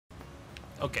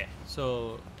Okay,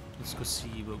 so let's go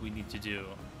see what we need to do.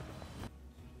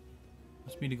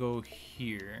 Wants me to go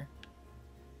here.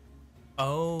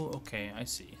 Oh, okay, I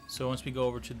see. So once we go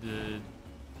over to the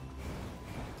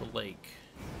lake.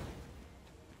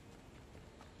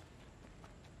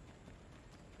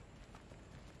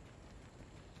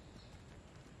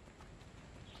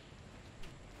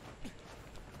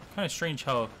 Kind of strange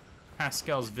how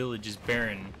Pascal's village is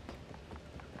barren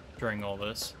during all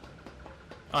this.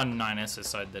 On 9S's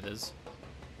side, that is.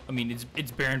 I mean,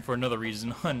 it's barren for another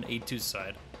reason on A2's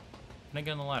side. Can I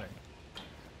get on the ladder?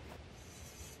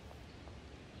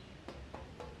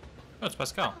 Oh, it's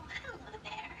Pascal. Oh, hello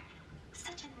there.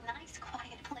 Such a nice,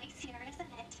 quiet place here,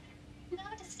 isn't it? No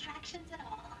distractions at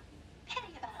all.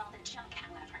 Pity about all the junk,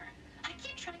 however. I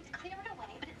keep trying to clear it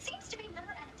away, but it seems to be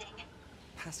never ending.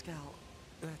 Pascal,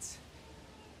 that's...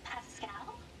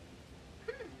 Pascal?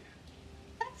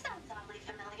 That sounds oddly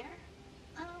familiar.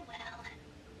 Oh, well.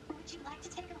 Would you like to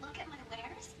take a look at my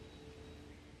wares?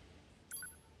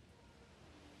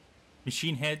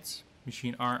 Machine heads,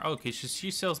 machine arm. Oh, okay,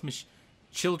 she sells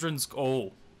children's.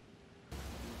 Oh.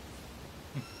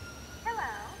 Hello.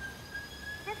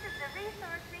 This is the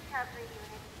Resource Recovery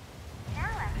Unit. Now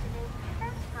activate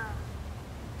defense mode.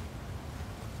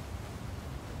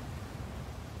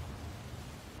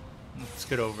 Let's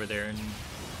get over there and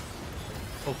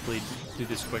hopefully do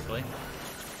this quickly.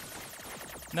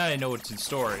 Now I know what's in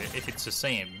store, if it's the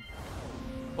same.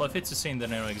 Well, if it's the same,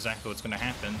 then I know exactly what's going to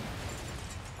happen.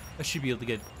 I should be able to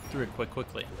get through it quite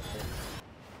quickly.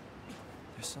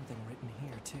 There's something written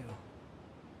here, too.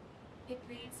 It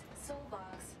reads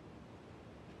Soulbox.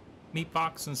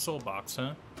 Meatbox and Soulbox,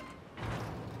 huh?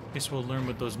 Guess we'll learn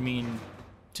what those mean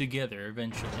together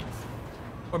eventually.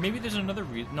 Or maybe there's another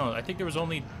reason. No, I think there was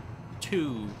only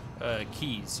two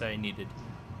keys I needed.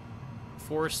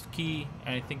 Forest key,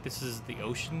 and I think this is the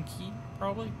ocean key,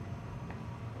 probably?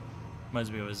 Reminds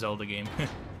me of a Zelda game.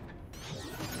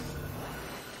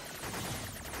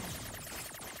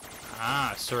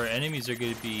 Ah, so our enemies are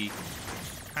going to be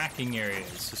hacking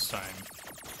areas this time.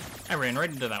 I ran right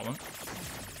into that one.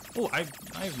 Oh, I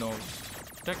have no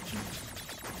protection.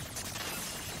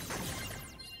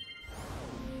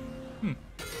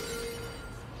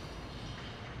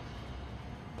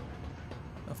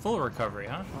 A full recovery,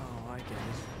 huh? Oh, I get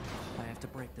it. I have to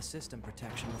break the system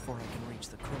protection before I can reach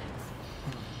the core.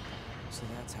 So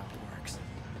that's how it works.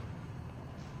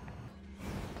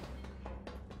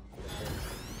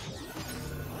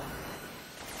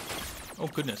 Oh,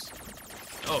 goodness.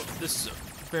 Oh, this is a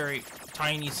very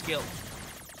tiny skill.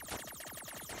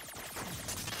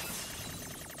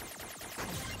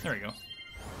 There we go.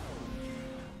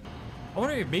 I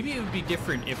wonder if maybe it would be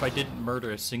different if I didn't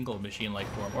murder a single machine-like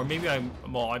form. Or maybe I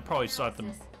probably saw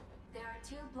them. There are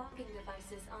 2 blocking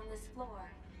devices on this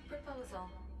floor. Proposal: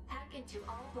 hack into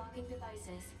all blocking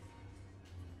devices.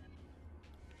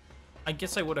 I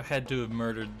guess I would have had to have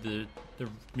murdered the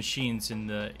machines in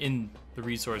the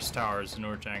resource towers in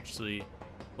order to actually,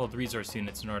 well, the resource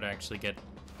units in order to actually get,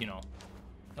 you know,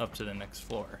 up to the next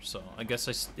floor. So I guess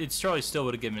it probably still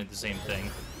would have given it the same thing,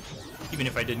 even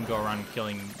if I didn't go around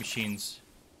killing machines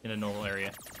in a normal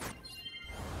area.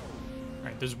 All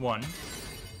right, there's one.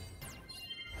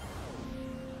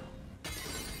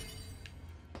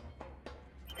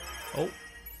 Oh,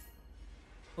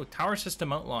 tower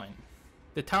system outline.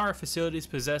 The tower facilities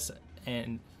possess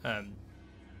and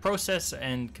process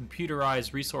and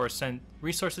computerize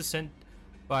resources sent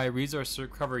by resource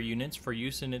recovery units for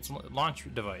use in its launch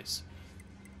device.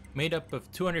 Made up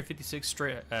of 256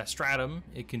 stratum,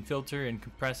 it can filter and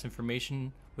compress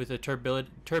information with a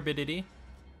turbidity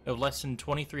of less than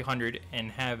 2300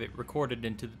 and have it recorded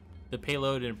into the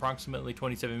payload in approximately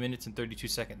 27 minutes and 32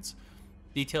 seconds.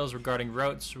 Details regarding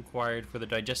routes required for the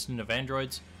digestion of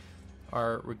androids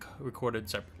are recorded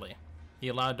separately. The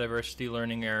allowed diversity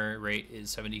learning error rate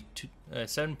is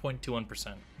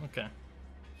 7.21%. Okay.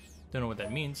 Don't know what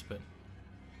that means, but...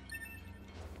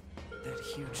 That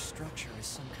huge structure is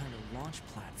some kind of launch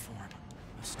platform.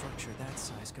 A structure that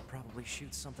size could probably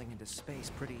shoot something into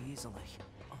space pretty easily.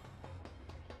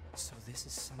 So this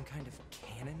is some kind of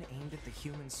cannon aimed at the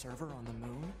human server on the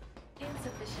moon?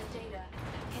 Insufficient data.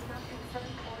 Cannot confirm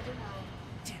or deny.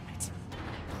 Damn it.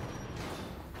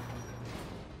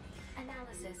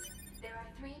 Analysis. There are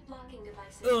 3 blocking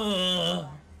devices.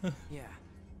 Yeah.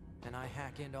 And I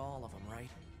hack into all of them, right?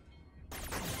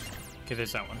 Okay,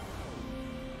 there's that one.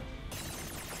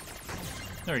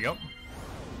 There we go.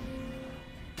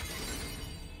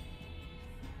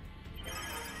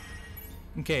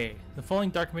 Okay, the following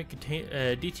document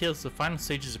details the final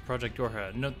stages of Project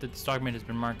Yorha. Note that this document has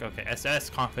been marked SS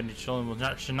confidential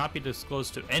and should not be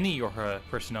disclosed to any Yorha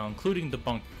personnel, including the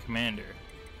bunk commander.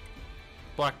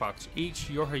 Black box. Each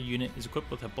Yorha unit is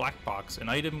equipped with a black box, an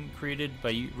item created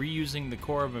by reusing the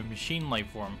core of a machine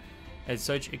lifeform. As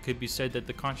such, it could be said that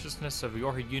the consciousness of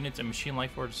Yorha units and machine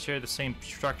lifeforms share the same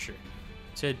structure.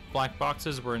 Said black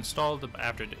boxes were installed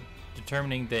after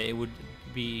determining that it would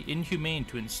be inhumane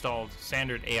to install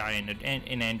standard AI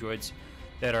in androids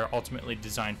that are ultimately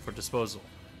designed for disposal.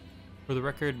 For the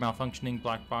record, malfunctioning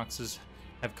black boxes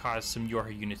have caused some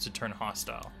Yorha units to turn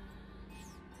hostile.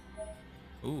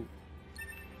 Ooh.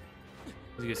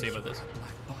 What are you gonna say about this?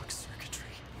 Black box circuitry.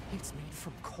 It's made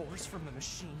from cores from the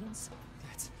machines?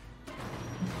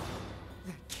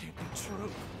 That can't be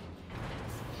true.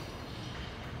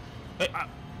 Hey,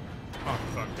 oh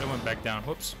fuck, I went back down.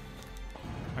 Whoops.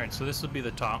 Alright, so this will be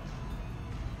the top.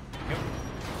 Yep.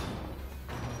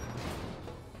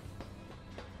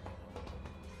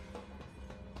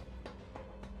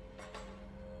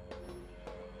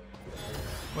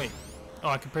 Wait. Oh,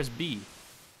 I can press B.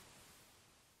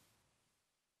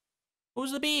 What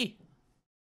was the B?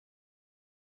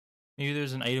 Maybe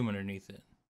there's an item underneath it.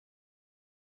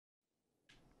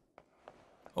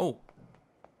 Oh.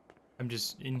 I'm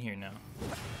just in here now.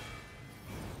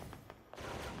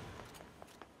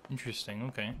 Interesting,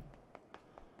 okay.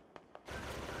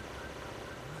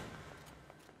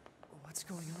 What's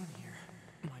going on here?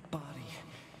 My body.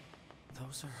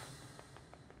 Those are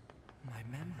my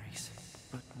memories.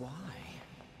 But why?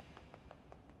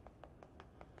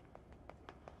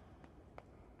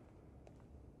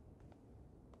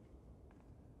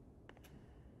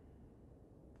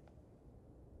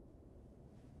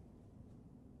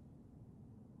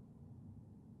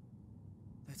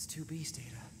 That's 2B's data.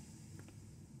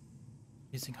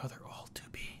 Using how they're all to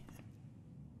be.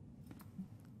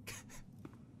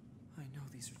 I know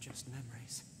these are just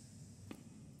memories.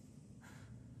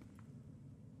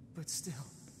 But still.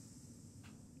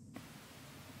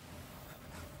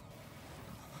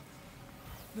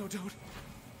 No, don't.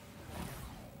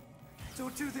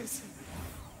 Don't do this.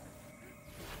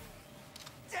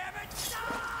 Damn it!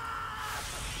 Stop!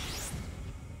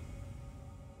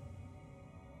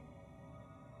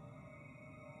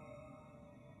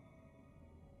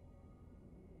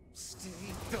 Stay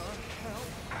the hell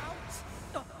out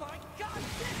of my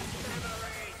goddamn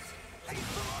memories! They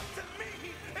belong to me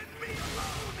and me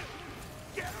alone!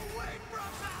 Get away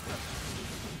from them!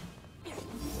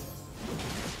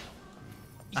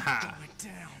 Aha! Going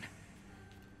down.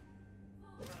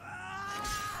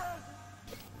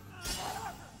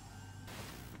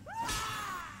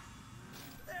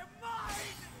 They're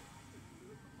mine!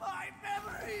 My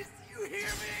memories! You hear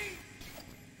me?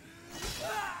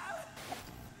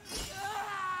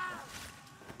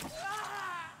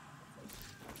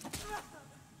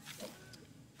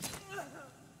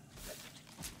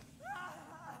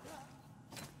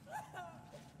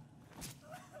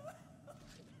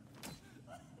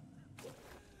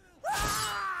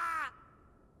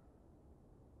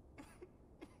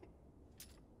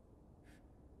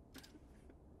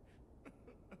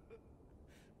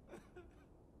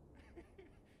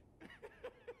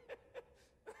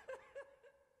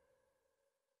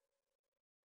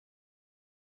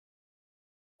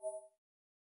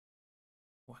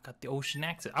 Oh, I got the ocean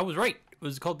access. I was right. It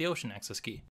was called the ocean access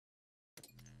key.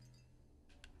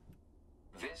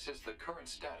 This is the current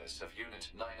status of Unit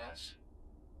 9S.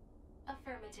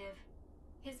 Affirmative.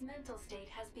 His mental state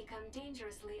has become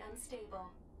dangerously unstable.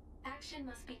 Action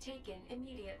must be taken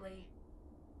immediately.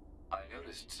 I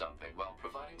noticed something while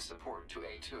providing support to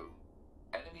A2.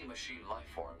 Enemy machine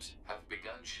lifeforms have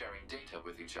begun sharing data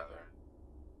with each other.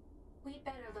 We'd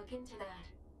better look into that.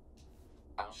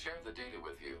 I'll share the data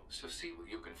with you, so see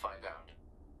what you can find out.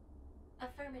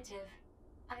 Affirmative.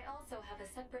 I also have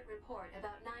a separate report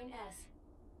about 9S.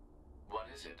 What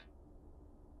is it?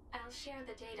 I'll share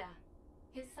the data.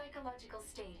 His psychological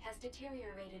state has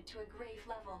deteriorated to a grave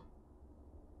level.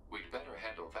 We'd better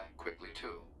handle that quickly,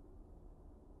 too.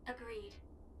 Agreed.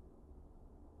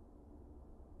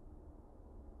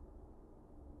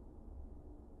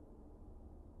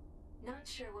 Not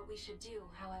sure what we should do,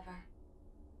 however.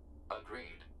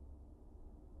 Agreed.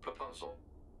 Proposal.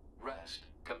 Rest,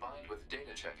 combined with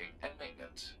data checking and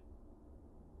maintenance.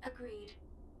 Agreed.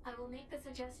 I will make the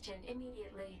suggestion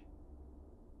immediately.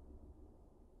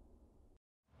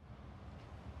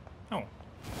 Oh.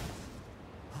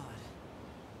 Pod.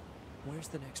 Where's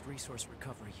the next resource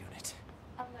recovery unit?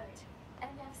 Alert.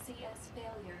 NFCS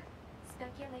failure.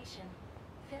 Speculation.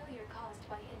 Failure caused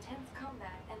by intense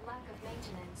combat and lack of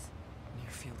maintenance.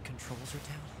 Near-field controls are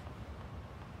down?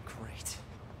 Great.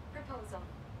 Proposal.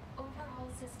 Overhaul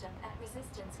system at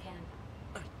resistance camp.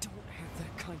 I don't have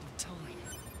that kind of time.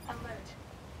 Alert.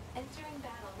 Entering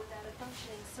battle without a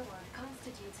functioning sword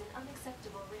constitutes an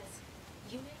unacceptable risk.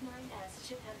 Unit 9S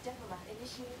should have Devilat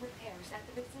initiate repairs at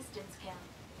the resistance camp.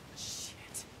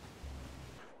 Shit.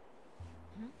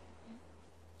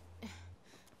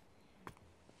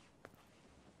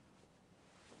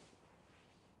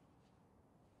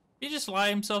 He just lie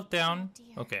himself down. Oh,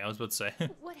 dear. Okay, I was about to say.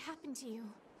 What happened to you?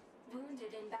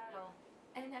 Wounded in battle.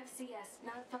 NFCS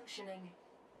not functioning.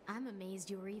 I'm amazed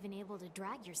you were even able to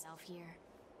drag yourself here.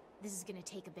 This is gonna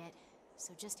take a bit,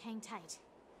 so just hang tight.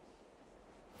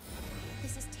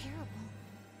 This is terrible.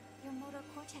 Your motor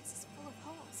cortex is full of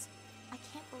holes. I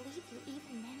can't believe you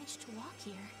even managed to walk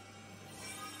here.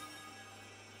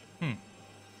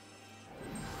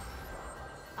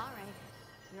 Alright,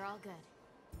 you're all good.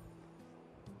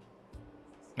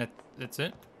 That's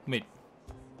it? Wait.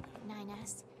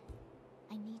 9S,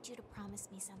 I need you to promise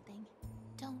me something.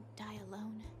 Don't die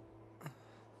alone.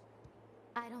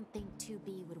 I don't think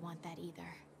 2B would want that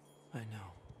either. I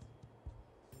know.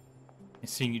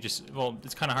 Seeing you just, well,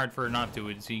 it's kind of hard for her not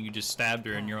to, seeing you just stabbed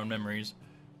her in your own memories.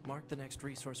 Mark the next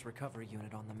resource recovery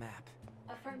unit on the map.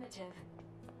 Affirmative.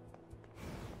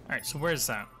 Alright, so where's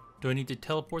that? Do I need to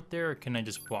teleport there, or can I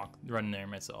just run there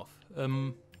myself?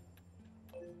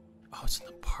 Oh, it's in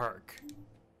the park.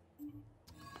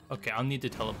 Okay, I'll need to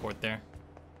teleport there.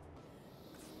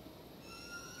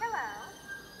 Hello.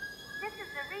 This is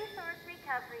the resource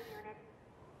recovery unit.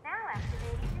 Now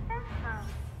activating defense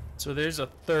mode. So there's a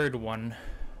third one.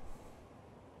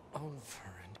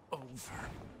 Over and over.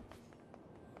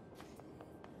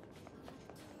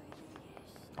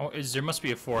 Oh, there must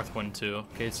be a fourth one too.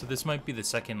 Okay, so this might be the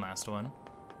second last one.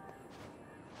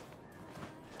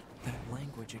 That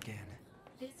language again.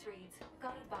 This reads,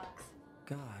 God box.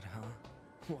 God, huh?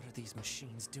 What are these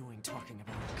machines doing talking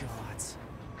about gods?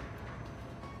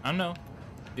 I don't know.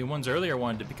 The ones earlier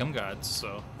wanted to become gods,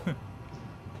 so.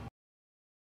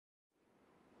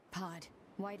 Pod,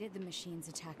 why did the machines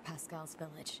attack Pascal's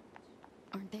village?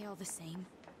 Aren't they all the same?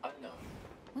 Unknown.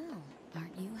 Well,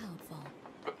 aren't you helpful?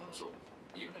 Proposal.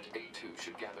 Unit A2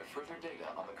 should gather further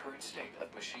data on the current state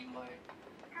of machine life.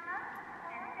 Hello,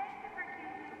 and thank you for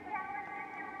choosing Tower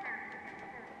System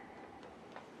Services.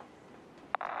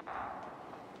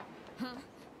 Huh?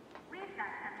 We've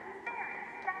got something very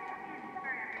special news for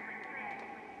everyone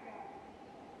today.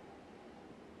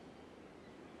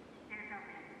 There's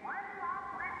only one lock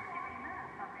left to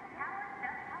remove from the tower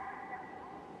system.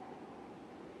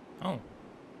 Oh.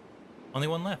 Only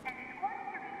one left. And it's going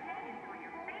to retain for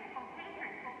your faithful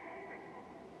patrons.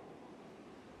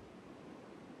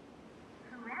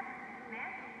 Whoever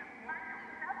dismantles the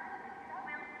platinum substance will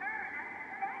earn a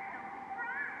special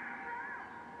prize.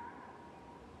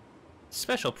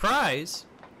 Special prize?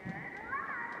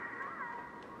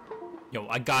 Yo,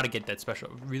 I gotta get that special.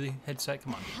 Really? Headset?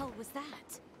 Come on. What the hell was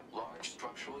that? Large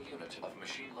structural unit of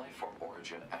machine life form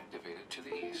origin activated to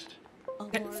the east. A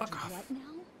Hey, large fuck off. what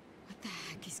now? What the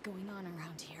heck is going on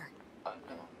around here?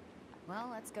 Unknown. Well,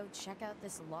 let's go check out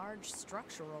this large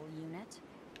structural unit.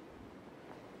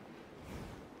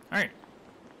 Alright.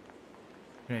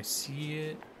 Can I see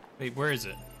it? Wait, where is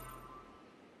it?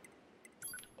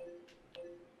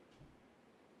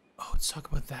 Oh, let's talk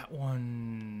about that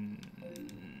one.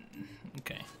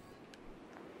 Okay.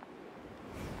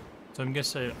 So I'm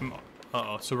guessing.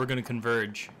 Uh-oh, so we're gonna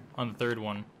converge on the third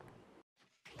one.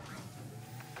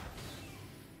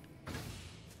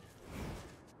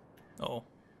 Uh-oh.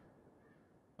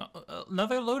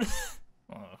 Another load?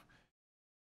 Oh.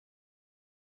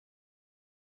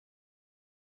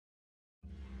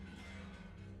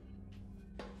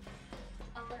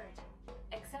 Alert.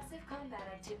 Excessive combat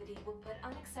activity will put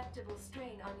unacceptable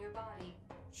strain on your body.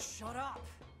 Shut up!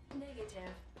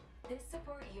 Negative. This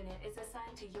support unit is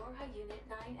assigned to Yorha Unit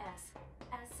 9S.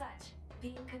 As such,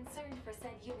 being concerned for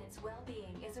said unit's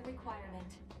well-being is a requirement.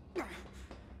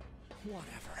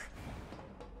 Whatever.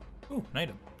 Ooh, an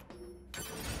item.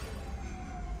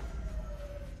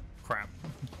 Crap.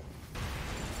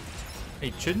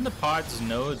 Hey, shouldn't the pods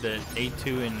know that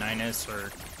A2 and 9S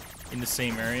are in the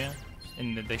same area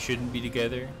and that they shouldn't be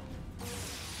together?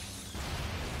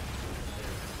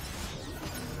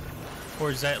 Or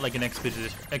is that like an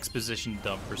exposition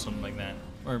dump or something like that?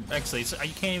 Or actually,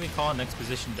 you can't even call it an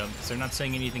exposition dump because they're not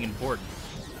saying anything important.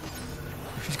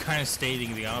 They're just kind of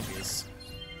stating the obvious.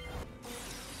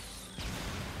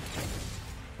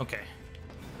 Okay.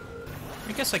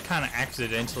 I guess I kind of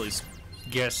accidentally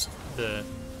guessed the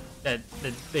that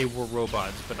they were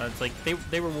robots, but I was like,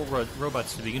 they were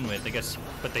robots to begin with, I guess,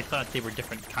 but they thought they were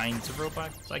different kinds of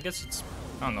robots. I guess it's,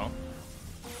 I don't know.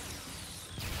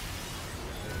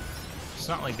 It's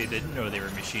not like they didn't know they were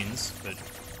machines, but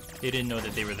they didn't know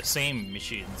that they were the same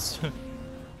machines.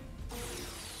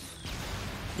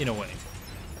 In a way.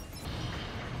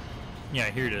 Yeah,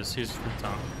 here it is. Here's the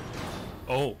top.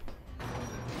 Oh.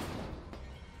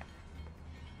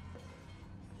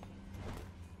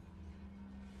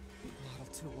 Model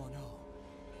 210.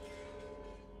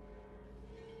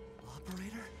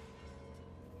 Operator?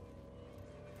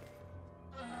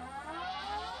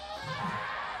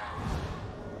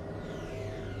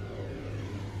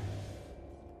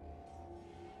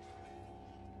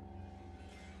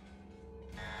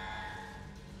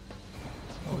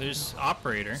 Oh, there's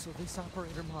operator. So this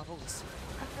operator model is...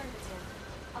 Affirmative.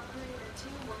 Operator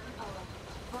 210.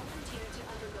 Volunteer to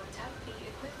undergo Type B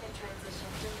equipment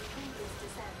transition during previous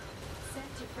descent.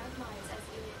 Sent to front lines as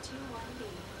Unit 21B.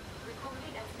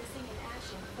 Recorded as missing in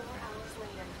action 4 hours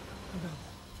later. No.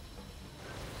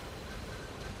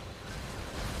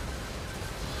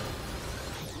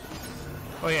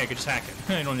 Oh yeah, I could just hack it.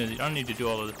 I don't need to do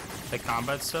all of the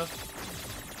combat stuff.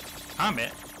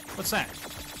 Combat? What's that?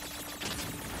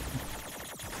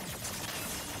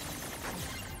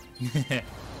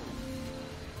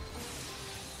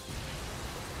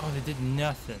 Oh, they did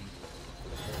nothing.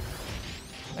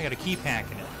 I gotta keep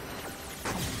hacking it.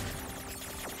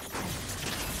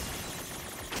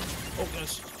 Oh,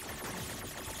 goodness.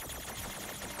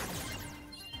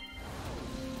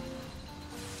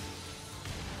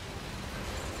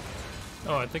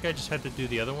 Oh, I think I just had to do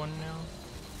the other one now.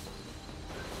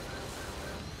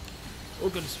 Oh,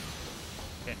 goodness.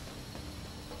 Okay.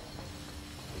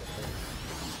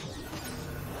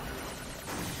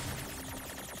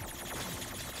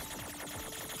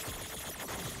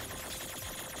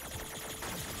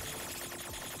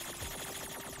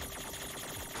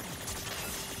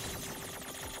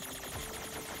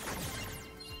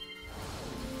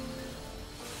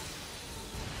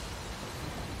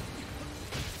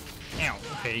 Ow.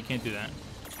 Okay, you can't do that.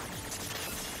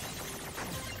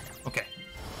 Okay.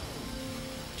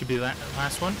 Should be that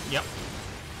last one? Yep.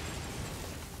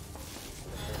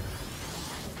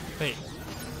 Wait.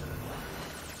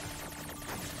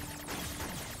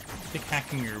 I think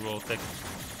hacking your will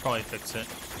probably fix it.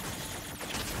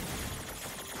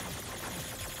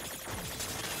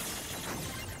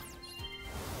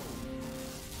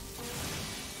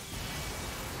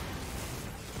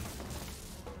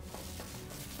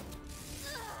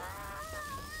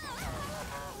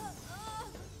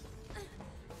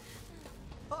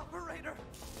 Operator!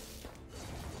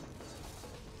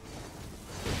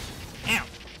 Ow!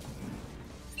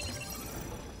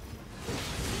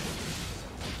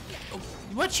 Oh,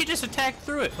 what? She just attacked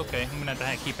through it. Okay, I'm gonna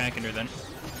have to keep hacking her then.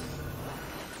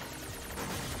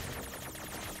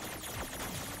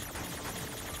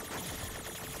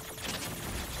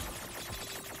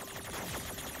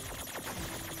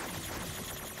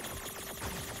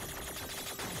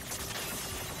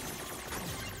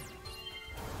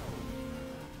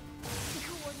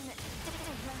 Coordinate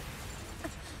data.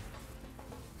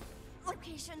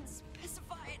 Location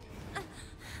specified.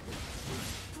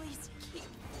 Please keep.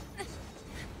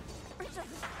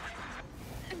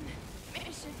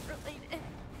 Mission related.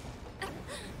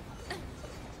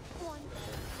 One.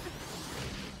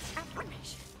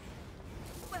 Affirmation.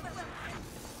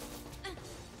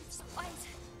 Supplies.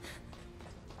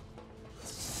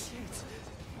 Shit.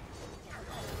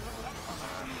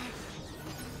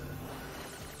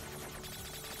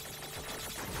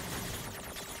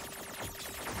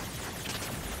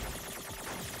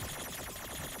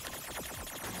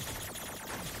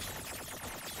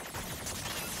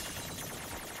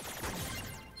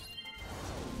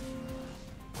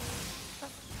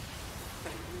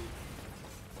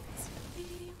 Be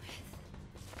with.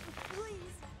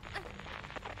 Please.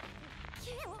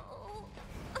 Kill.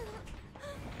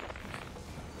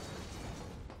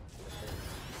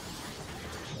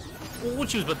 Oh,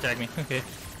 she was about to attack me. Okay.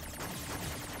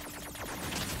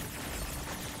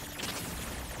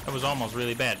 That was almost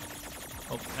really bad.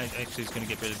 Oh, actually, it's gonna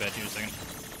get really bad here in a second.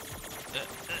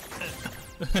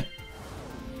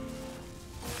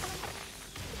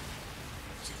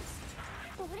 Just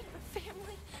wanting a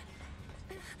family.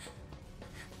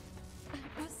 I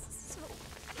was so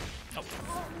Oh.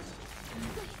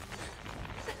 lonely.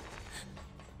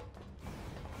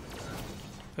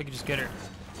 If I could just get her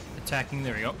attacking,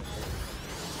 there we go.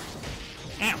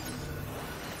 Ow!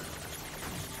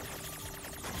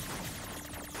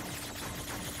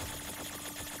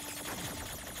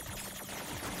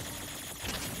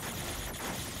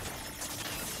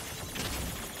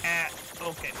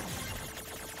 Okay.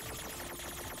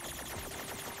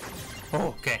 Oh,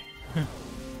 okay. I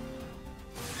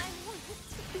want it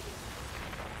to be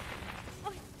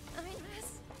with Inez.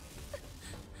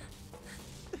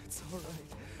 It's alright.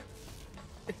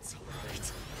 It's alright.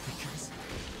 Because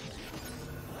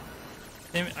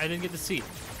Damn it, I didn't get to see it.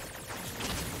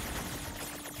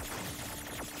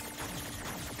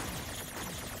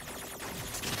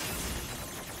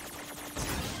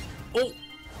 Oh!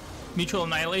 Mutual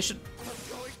annihilation.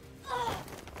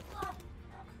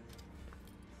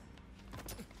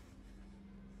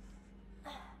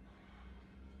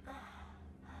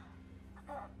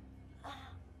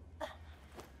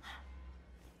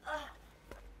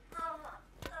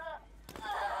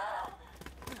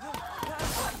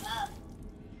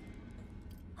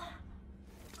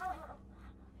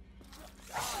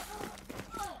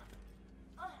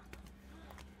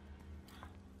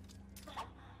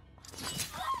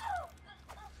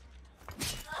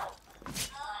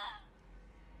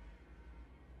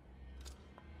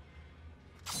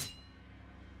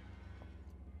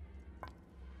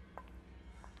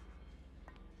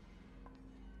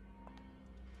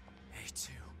 A2.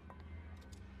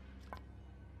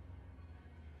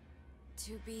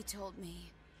 2B told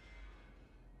me.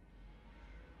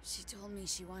 She told me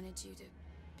she wanted you to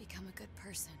become a good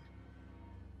person.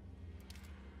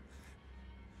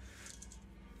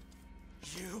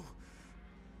 You...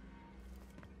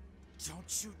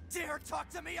 Don't you dare talk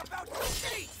to me about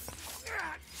me!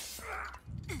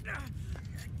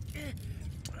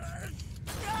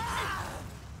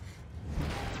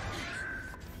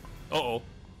 Uh-oh.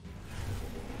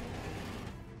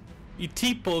 He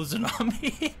T-posing on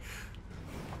me.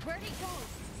 Where'd he go?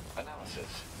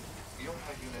 Analysis. Your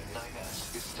unit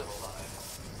 9S is still alive.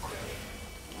 Query.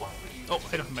 Why would you Oh,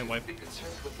 I don't have my wife. be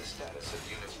concerned with the status of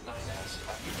Unit 9S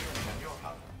after turning on your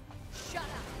hub? Shut up.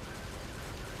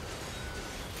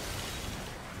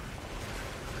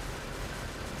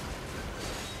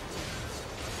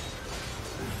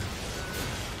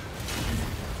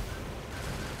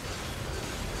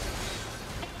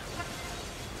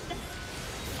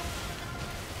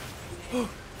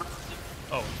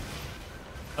 Oh.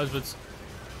 I was about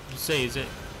to say, is it...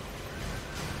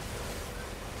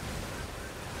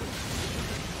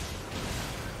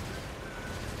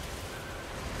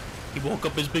 He woke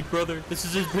up his big brother. This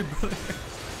is his big brother.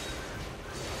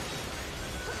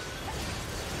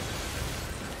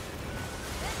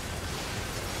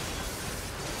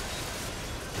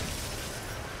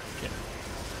 Okay.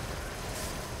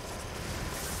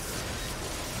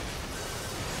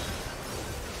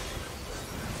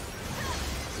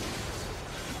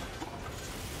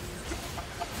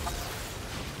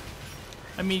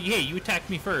 I mean, yeah, you attacked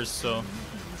me first, so...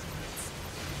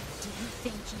 Do you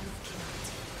think you've killed?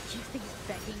 You think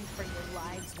begging for your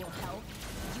lives will help?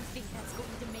 You think that's going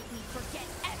to make me forget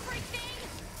everything?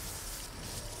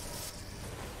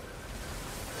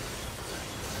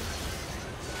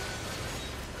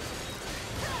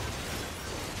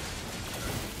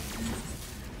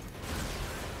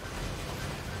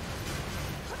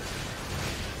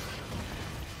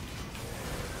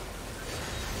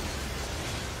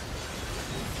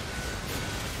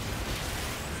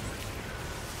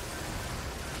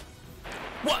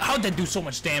 What? How'd that do so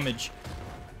much damage?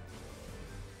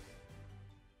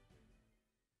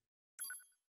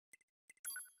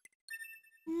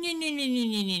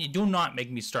 Do not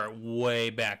make me start way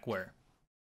back where.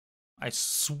 I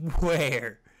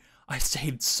swear. I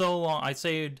saved so long. I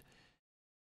saved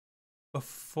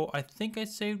before. I think I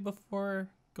saved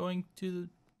before going to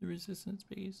the resistance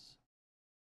base.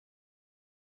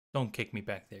 Don't kick me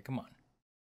back there. Come on.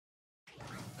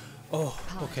 Oh,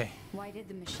 okay. Why did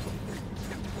the machine...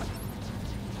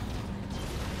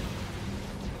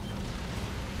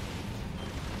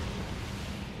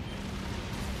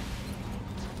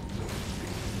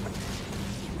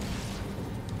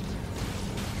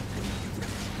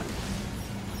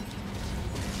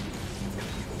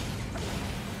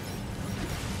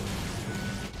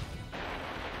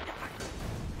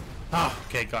 Ah,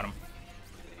 okay, got him.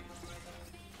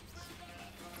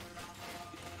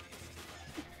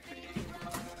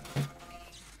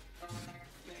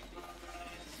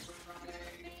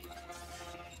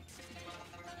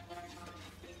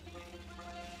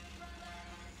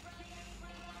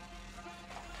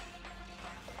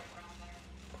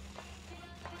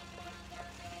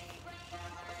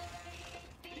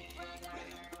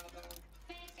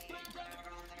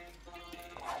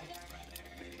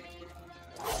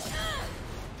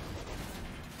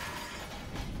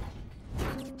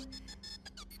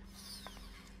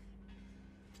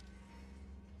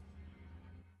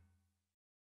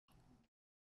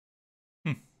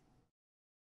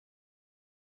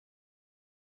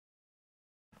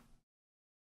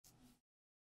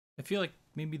 I feel like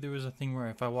maybe there was a thing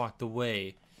where if I walked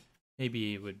away,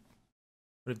 maybe it would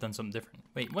have done something different.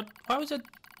 Wait, what? Why was that?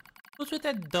 What's with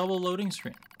that double loading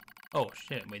screen? Oh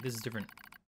shit! Wait, this is different.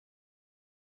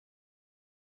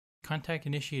 Contact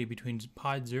initiated between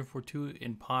Pod 042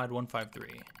 and Pod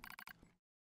 153.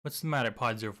 What's the matter,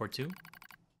 Pod 042?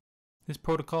 This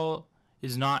protocol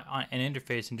is not an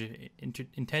interface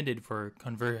intended for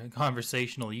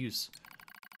conversational use.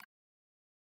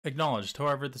 Acknowledged.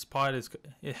 However, this pod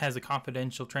it has a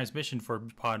confidential transmission for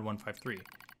Pod 153.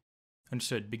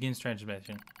 Understood. Begins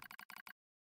transmission.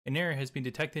 An error has been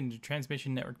detected in the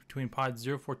transmission network between Pod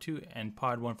 042 and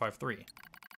Pod 153.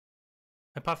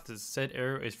 Hypothesis: said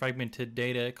error is fragmented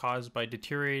data caused by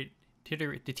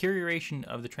deterioration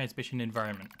of the transmission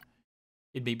environment.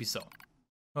 It may be so.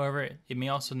 However, it may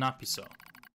also not be so.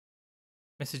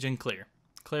 Message unclear.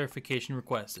 Clarification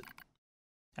requested.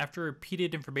 After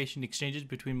repeated information exchanges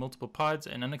between multiple pods,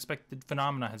 an unexpected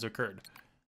phenomena has occurred.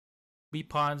 We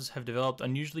pods have developed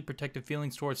unusually protective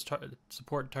feelings towards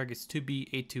support targets 2B,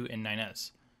 A2, and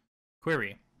 9S.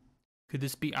 Query: could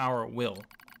this be our will?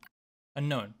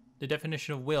 Unknown. The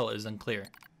definition of will is unclear.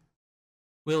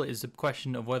 Will is the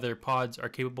question of whether pods are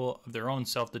capable of their own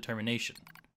self-determination.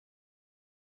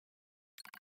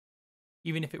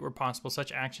 Even if it were possible,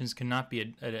 such actions cannot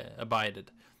be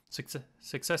abided.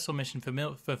 Successful mission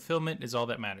fulfillment is all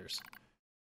that matters.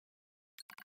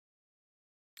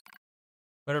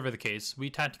 Whatever the case, we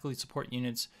tactically support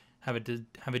units have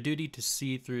a duty to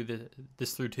see through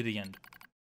this through to the end.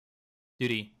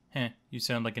 Duty? Heh, you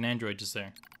sound like an android just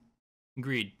there.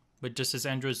 Agreed. But just as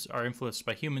androids are influenced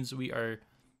by humans,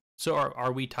 so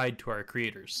are we tied to our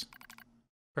creators.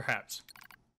 Perhaps.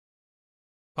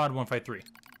 Pod 153.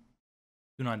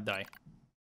 Do not die.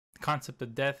 The concept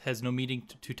of death has no meaning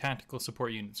to tactical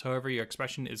support units. However, your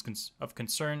expression of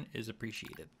concern is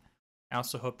appreciated. I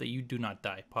also hope that you do not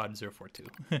die, Pod 042.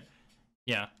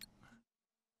 Yeah.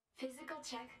 Physical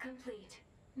check complete.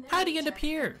 How do you get up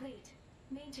here? Complete.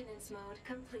 Maintenance mode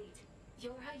complete.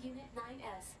 Yorha Unit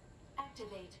 9S.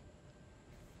 Activate.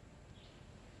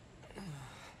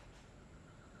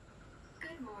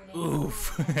 Good morning.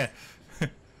 Oof.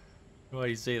 Why do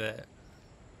you say that?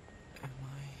 Am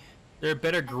There are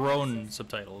better grown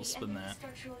subtitles than that. The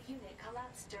structural unit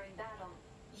collapsed during battle.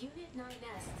 Unit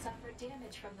 9S suffered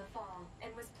damage from the fall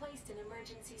and was placed in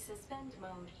emergency suspend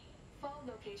mode. Fall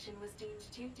location was deemed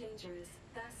too dangerous,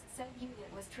 thus said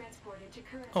unit was transported to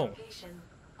current location.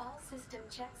 All system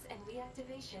checks and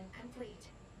reactivation complete.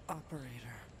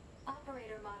 Operator.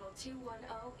 Operator model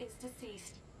 210 is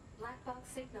deceased. Black box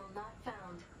signal not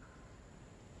found.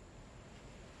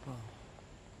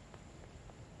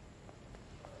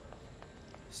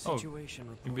 Situation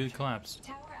It report. really collapsed.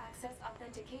 Tower access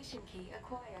authentication key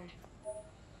acquired.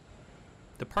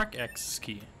 The Park X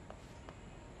key.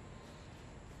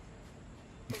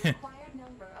 The required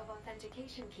number of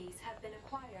authentication keys have been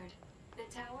acquired. The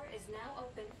tower is now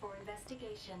open for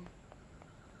investigation.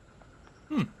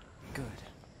 Good.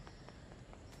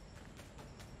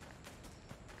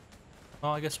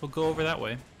 Well, I guess we'll go over that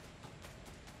way.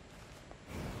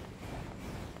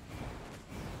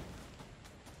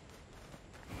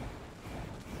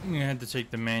 I'm gonna have to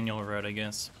take the manual route, I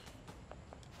guess.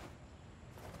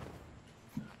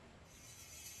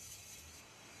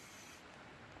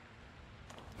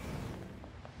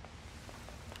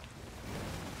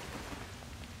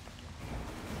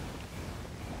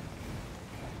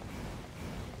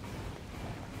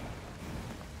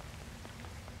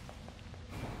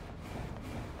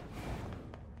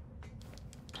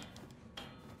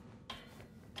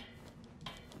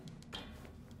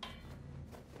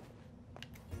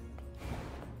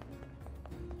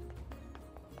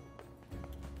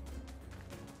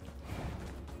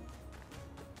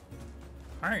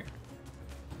 Alright.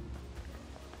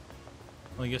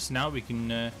 Well, I guess now we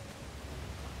can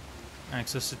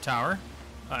access the tower.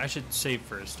 I should save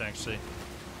first, actually.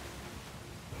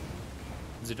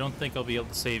 Because I don't think I'll be able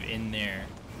to save in there.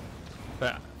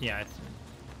 But, yeah, I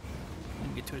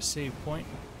can get to a save point.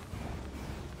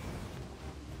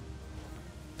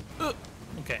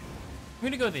 Okay. I'm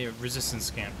gonna go to the resistance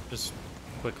camp, just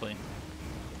quickly.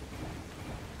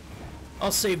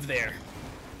 I'll save there.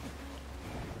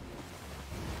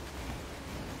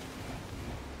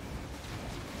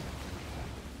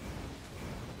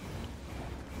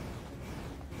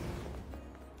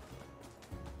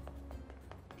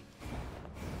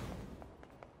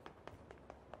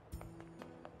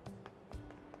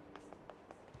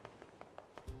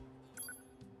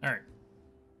 Alright.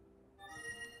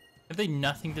 Have they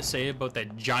nothing to say about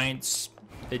that giant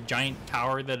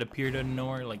tower that appeared out of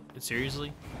nowhere? Like,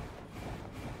 seriously?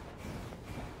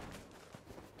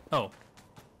 Oh.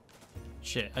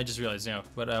 Shit, I just realized now.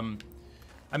 But,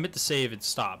 I meant to save and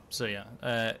stop. So,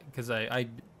 yeah. Because I've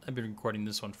been recording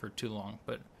this one for too long.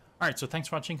 But, alright, so thanks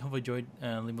for watching. Hope you enjoyed.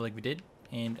 Leave a like if you did.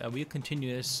 And we'll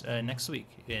continue this next week.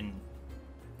 And,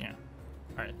 yeah.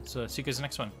 Alright, so see you guys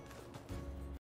next one.